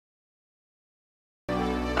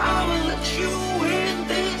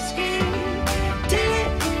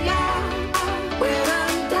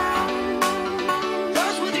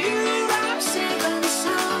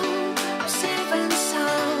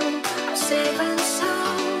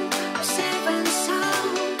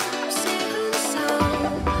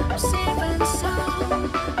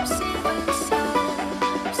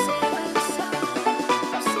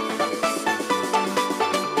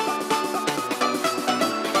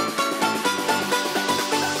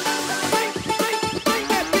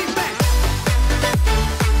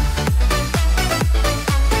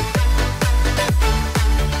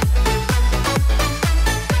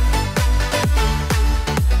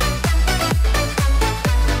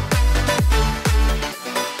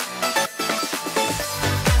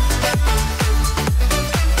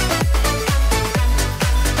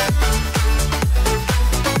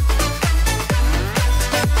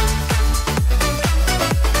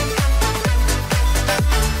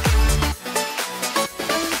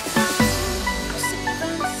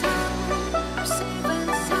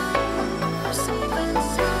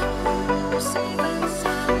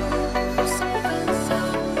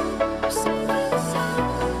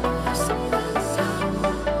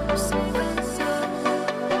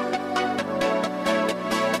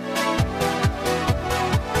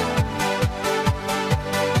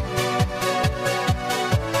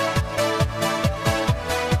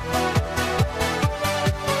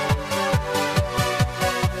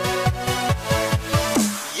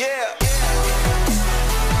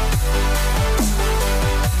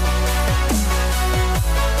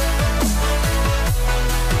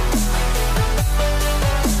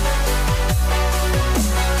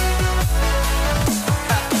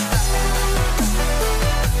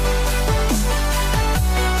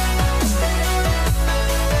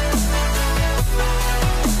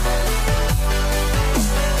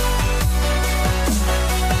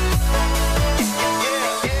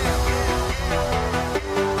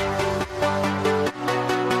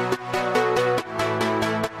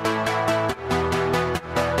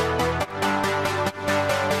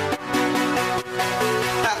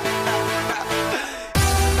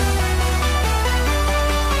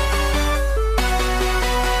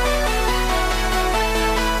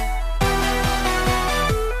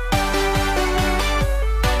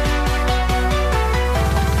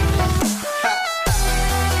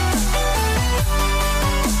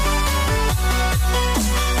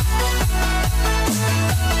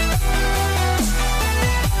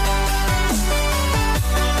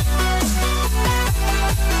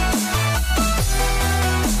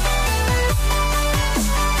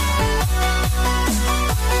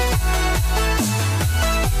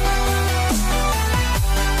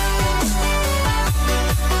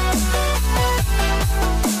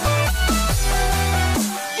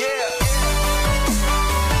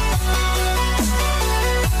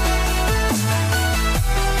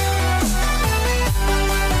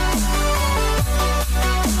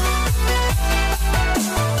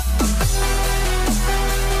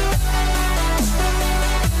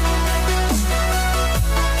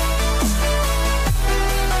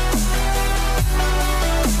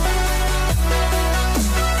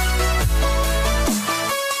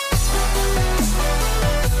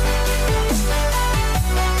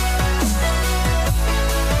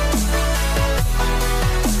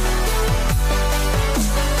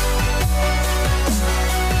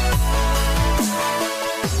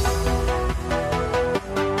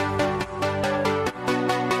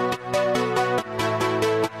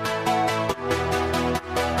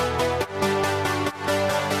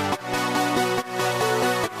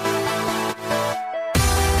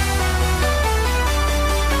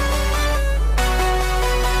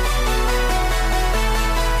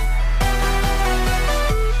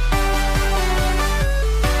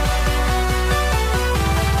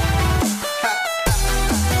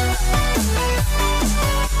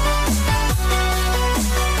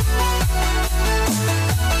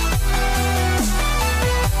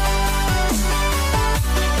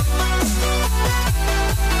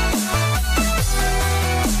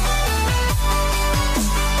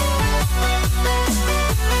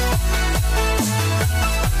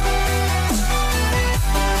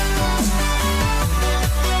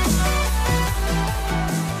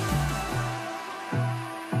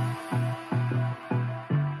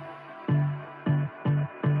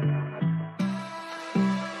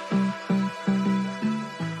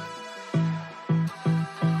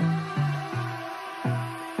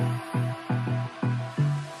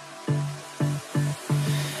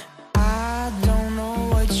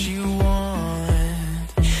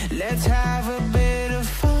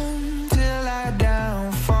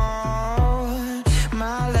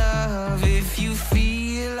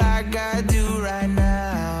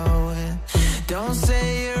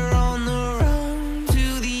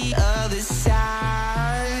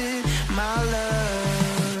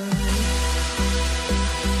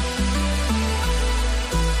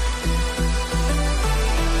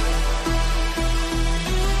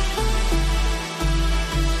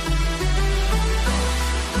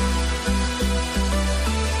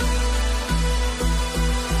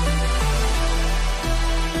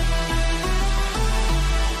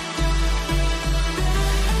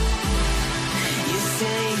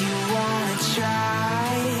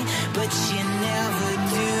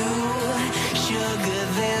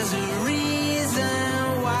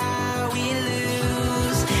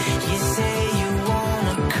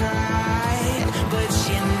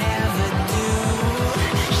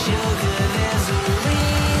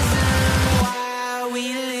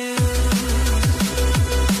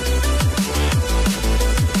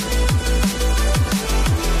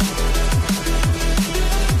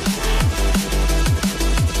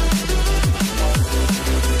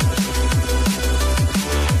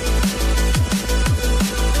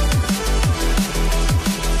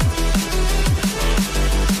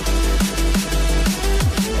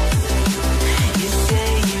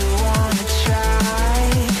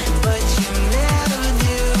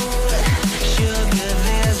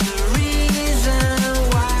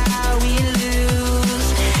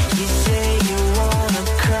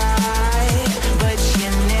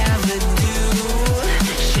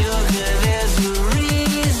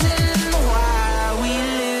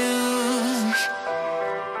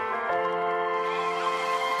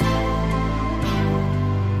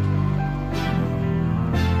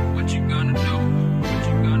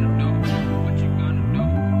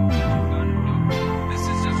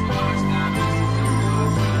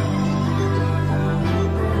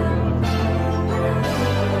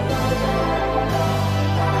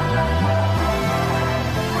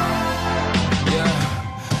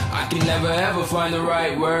find the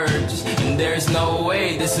right words, and there's no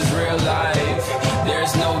way this is real life.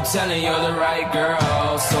 There's no telling you're the right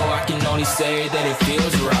girl, so I can only say that it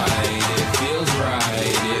feels right. It feels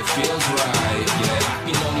right, it feels right. Yeah, I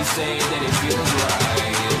can only say that it feels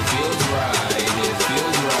right. It feels right, it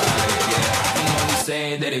feels right. Yeah, I can only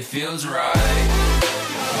say that it feels right.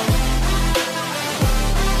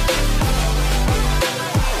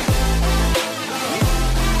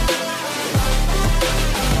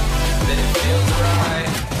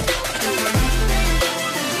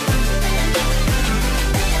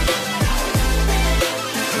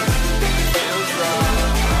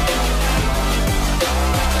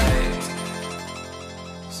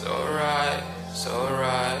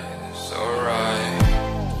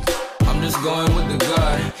 Going with the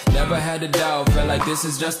gut, never had a doubt, felt like this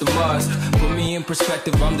is just a must. Put me in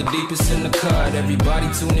perspective, I'm the deepest in the cut. Everybody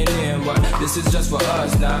tuning in, but this is just for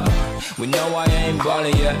us now. We know I ain't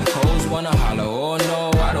ballin' yet, hoes wanna holler, oh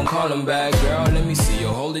no, I don't call them back. Girl, let me see you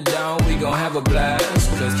hold it down, we gon' have a blast.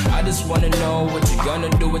 Cause I just wanna know what you gonna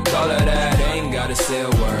do with all of that. Ain't gotta say a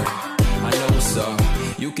word, I know what's up.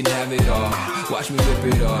 You can have it all, watch me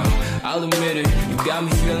rip it off. I'll admit it, you got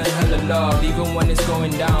me feeling hella love. Even when it's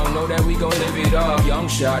going down, know that we gon' live it up. Young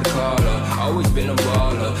shot caller, always been a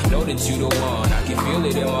baller. Know that you the one, I can feel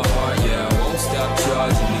it in my heart. Yeah, I won't stop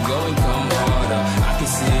charging me, go and come harder. I can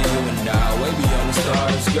see you and I, way beyond the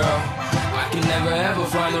stars, girl. I can never ever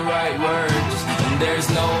find the right words, and there's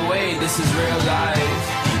no way this is real life.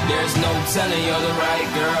 There's no telling you're the right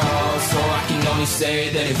girl, so I can only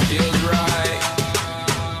say that it feels right.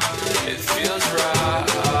 It feels right,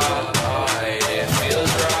 it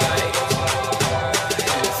feels right,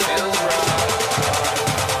 it feels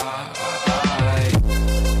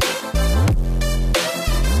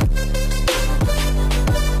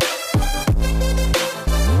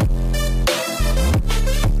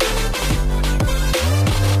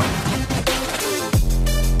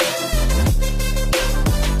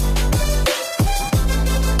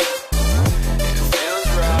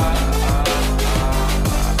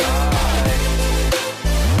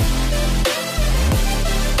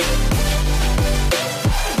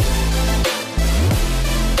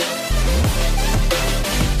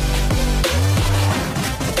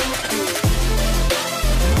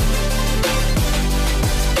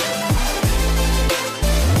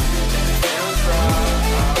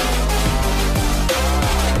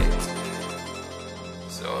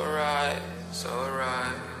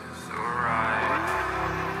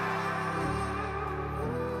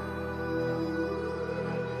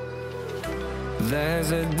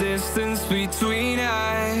There's a distance between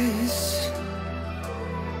us.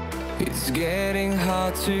 It's getting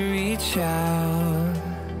hard to reach out.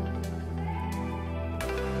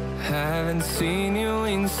 Haven't seen you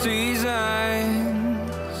in seasons,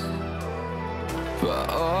 but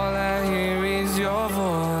all I hear is your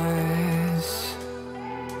voice.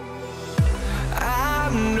 I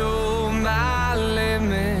know my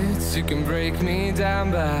limits, you can break me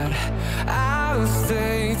down, but I'll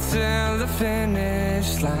stay till the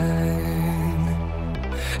finish line.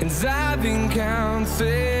 And I've been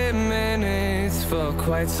counting minutes for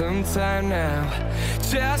quite some time now,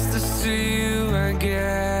 just to see you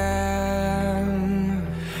again.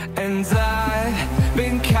 And I've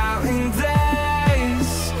been counting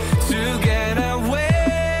days to get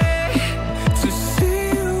away, to see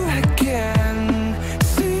you again,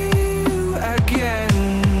 see you again.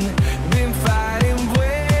 Been fighting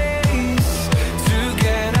ways to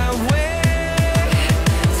get away,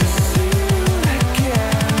 to see you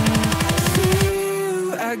again, see you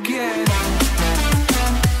again.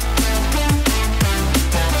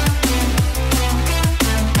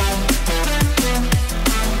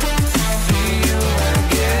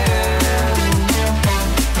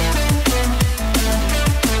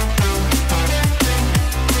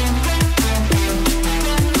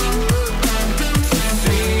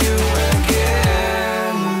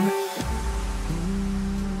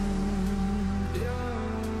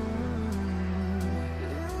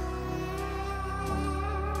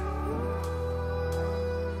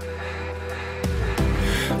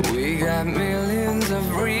 We got millions of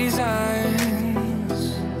reasons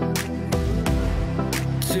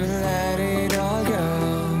to let it all go.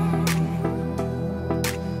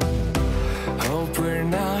 Hope we're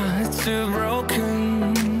not too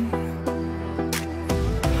broken.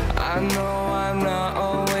 I know I'm not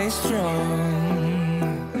always strong,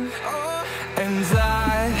 and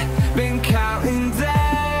I've been counting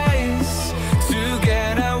days to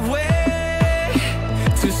get away,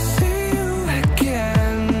 to see you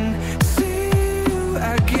again, see you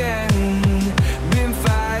again. Been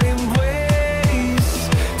fighting ways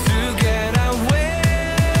to get away.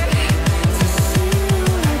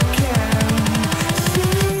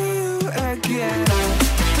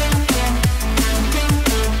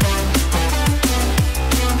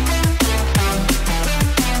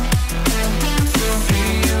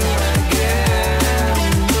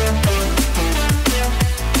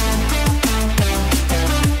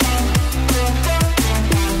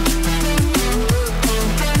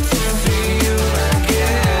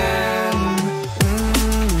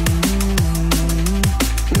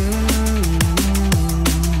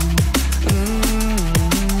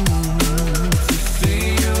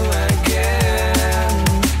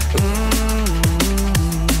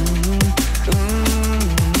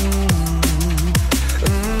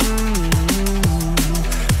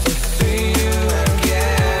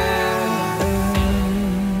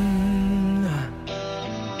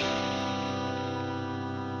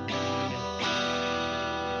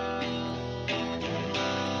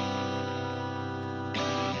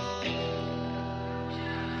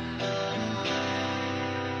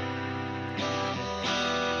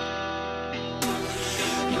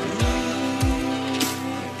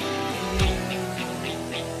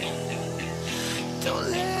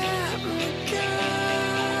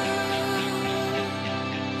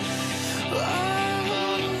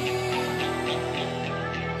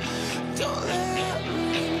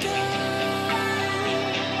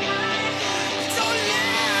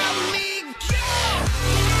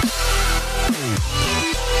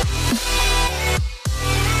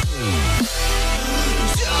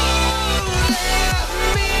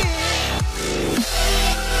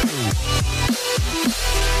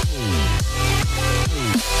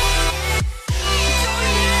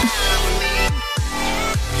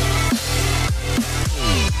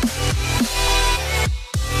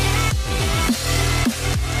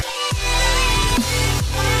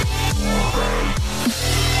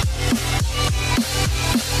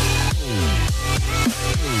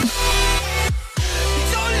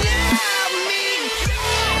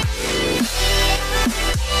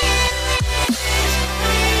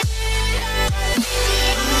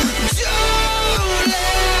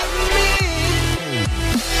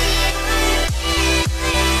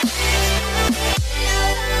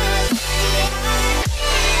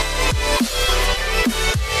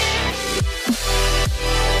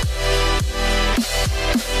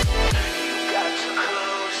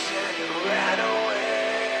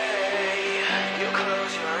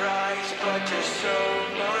 but there's so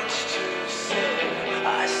much to say.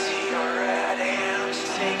 I see your red hands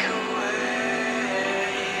take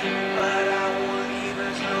away, but I won't leave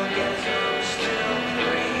as long as I'm still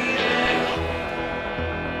breathing.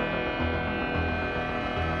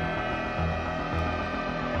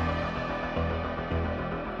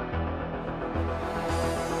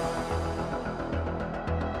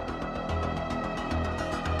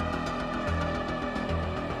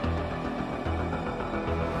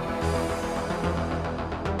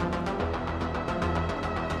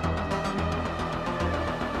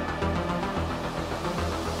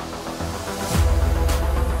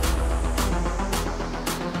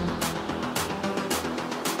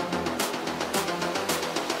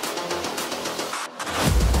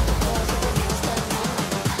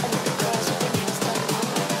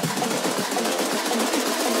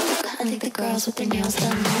 I think the girls with their nails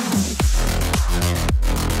done now.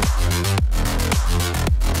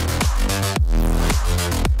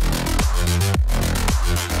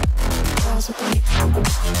 Girls with their nails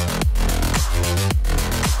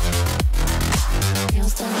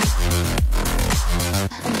done.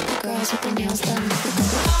 I think the girls with their nails done.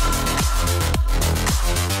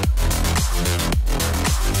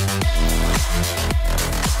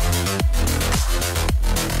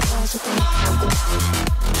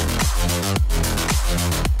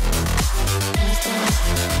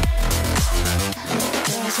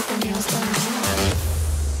 Girls with their nails done.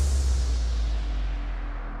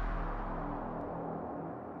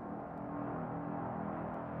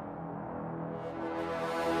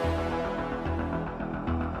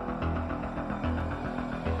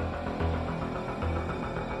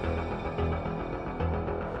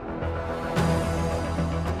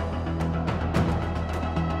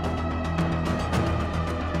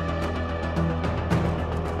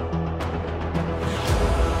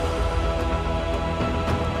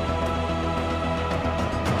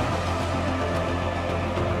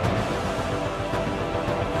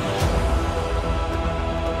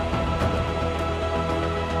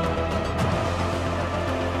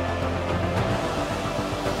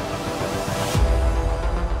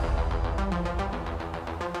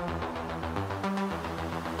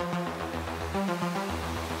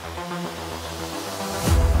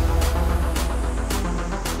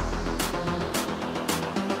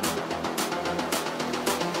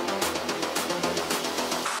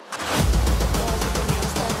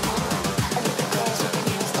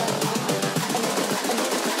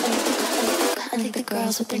 I think the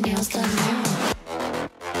girls with their nails done now.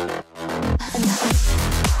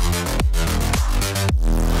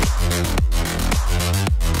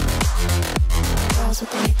 Girls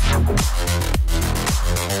with their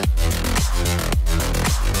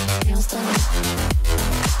nails done.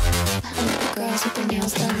 I think the girls with their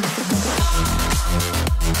nails done.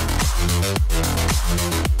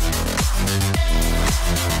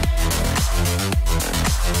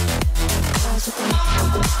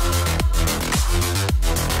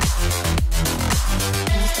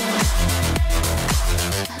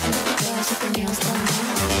 Girls with their nails done.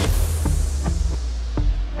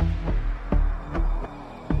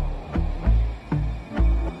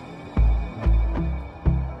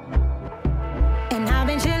 And I've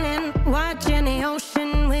been chillin', watching the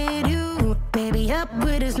ocean with you. Baby, up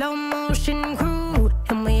with a slow motion crew.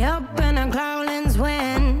 And we up in our cloudlands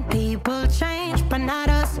when people change, but not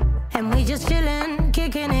us. And we just chillin',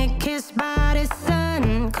 kicking it, kissed by the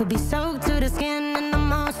sun. Could be soaked